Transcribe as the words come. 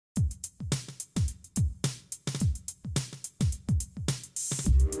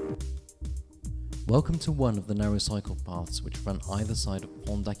Welcome to one of the narrow cycle paths which run either side of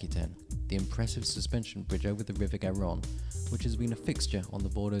Pont d'Aquitaine, the impressive suspension bridge over the river Garonne, which has been a fixture on the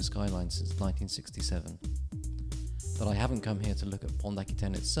Bordeaux skyline since 1967. But I haven't come here to look at Pont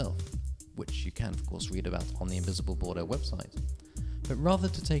d'Aquitaine itself, which you can of course read about on the Invisible Bordeaux website, but rather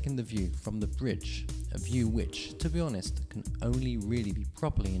to take in the view from the bridge, a view which, to be honest, can only really be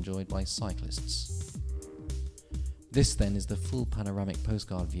properly enjoyed by cyclists. This then is the full panoramic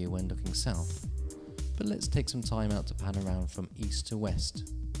postcard view when looking south. But let's take some time out to pan around from east to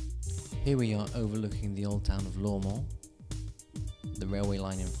west. Here we are overlooking the old town of Lormont. The railway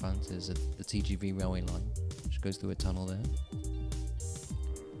line in front is the TGV railway line, which goes through a tunnel there.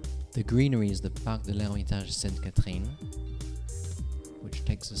 The greenery is the Parc de l'Héritage Sainte-Catherine, which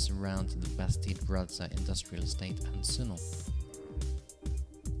takes us around to the Bastide Brazza industrial estate and Senon.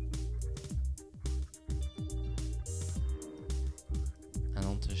 And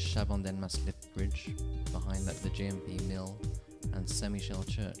onto Chabandelmas lift bridge, behind that the GMP mill and Saint-Michel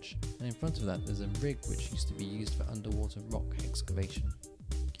church, and in front of that there's a rig which used to be used for underwater rock excavation.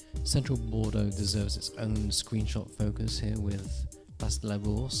 Central Bordeaux deserves its own screenshot focus here with Place de la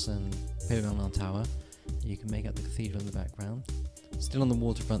Bourse and Père Tower. You can make out the cathedral in the background. Still on the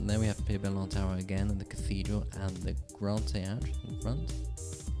waterfront there we have Père Tower again and the cathedral and the Grand Théâtre in front.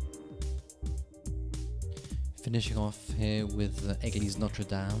 Finishing off here with the Église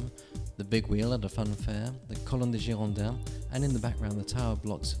Notre-Dame, the big wheel at a fun fair, the Colonne de Girondins, and in the background the tower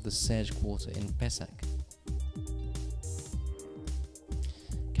blocks of the Serge Quarter in Pessac.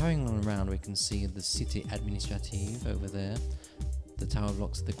 Carrying on around we can see the Cité Administrative over there, the tower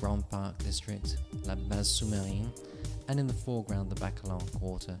blocks of the Grand Parc district, La Base Sous-Marine, and in the foreground the Bacalan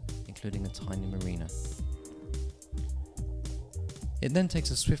Quarter, including a tiny marina. It then takes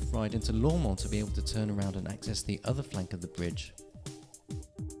a swift ride into Lormont to be able to turn around and access the other flank of the bridge.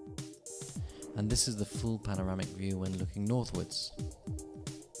 And this is the full panoramic view when looking northwards.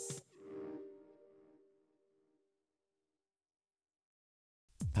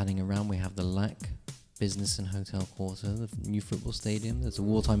 Panning around we have the Lac, business and hotel quarter, the new football stadium, there's a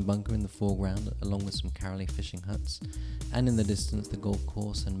wartime bunker in the foreground along with some Carolet fishing huts, and in the distance the golf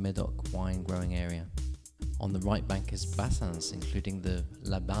course and Médoc wine growing area. On the right bank is Bassins, including the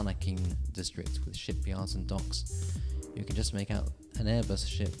La Barnaquine district with shipyards and docks. You can just make out an Airbus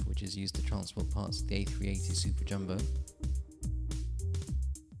ship which is used to transport parts of the A380 Super Jumbo.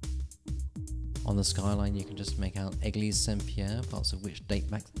 On the skyline you can just make out Église Saint-Pierre, parts of which date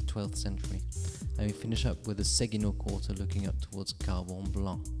back to the 12th century. And we finish up with the Séguineau Quarter looking up towards Carbon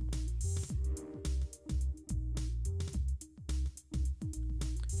Blanc.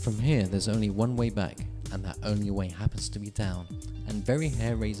 From here there's only one way back, and that only way happens to be down, and very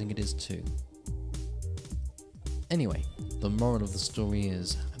hair-raising it is too. Anyway, the moral of the story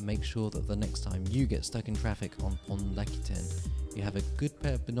is, make sure that the next time you get stuck in traffic on Pont d'Aquitaine, you have a good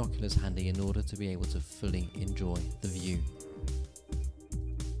pair of binoculars handy in order to be able to fully enjoy the view.